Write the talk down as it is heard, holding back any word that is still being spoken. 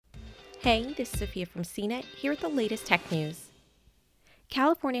Hey, this is Sophia from CNET, here with the latest tech news.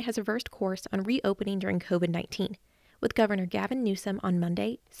 California has reversed course on reopening during COVID-19, with Governor Gavin Newsom on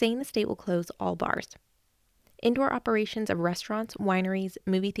Monday saying the state will close all bars. Indoor operations of restaurants, wineries,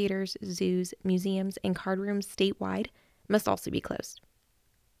 movie theaters, zoos, museums, and card rooms statewide must also be closed.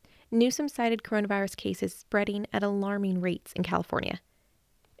 Newsom cited coronavirus cases spreading at alarming rates in California.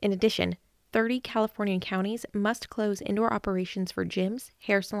 In addition, 30 Californian counties must close indoor operations for gyms,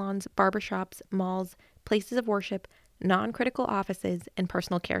 hair salons, barbershops, malls, places of worship, non-critical offices, and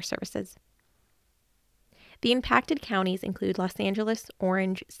personal care services. The impacted counties include Los Angeles,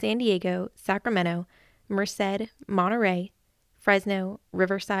 Orange, San Diego, Sacramento, Merced, Monterey, Fresno,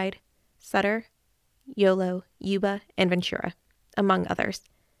 Riverside, Sutter, Yolo, Yuba, and Ventura, among others.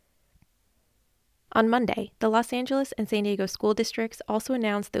 On Monday, the Los Angeles and San Diego school districts also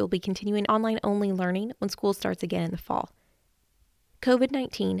announced they will be continuing online-only learning when school starts again in the fall.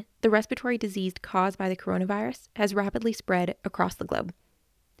 COVID-19, the respiratory disease caused by the coronavirus, has rapidly spread across the globe.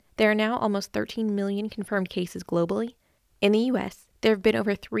 There are now almost 13 million confirmed cases globally. In the U.S., there have been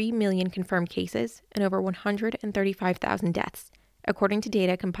over 3 million confirmed cases and over 135,000 deaths, according to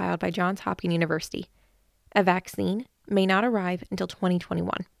data compiled by Johns Hopkins University. A vaccine may not arrive until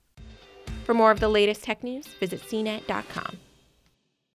 2021. For more of the latest tech news, visit cnet.com.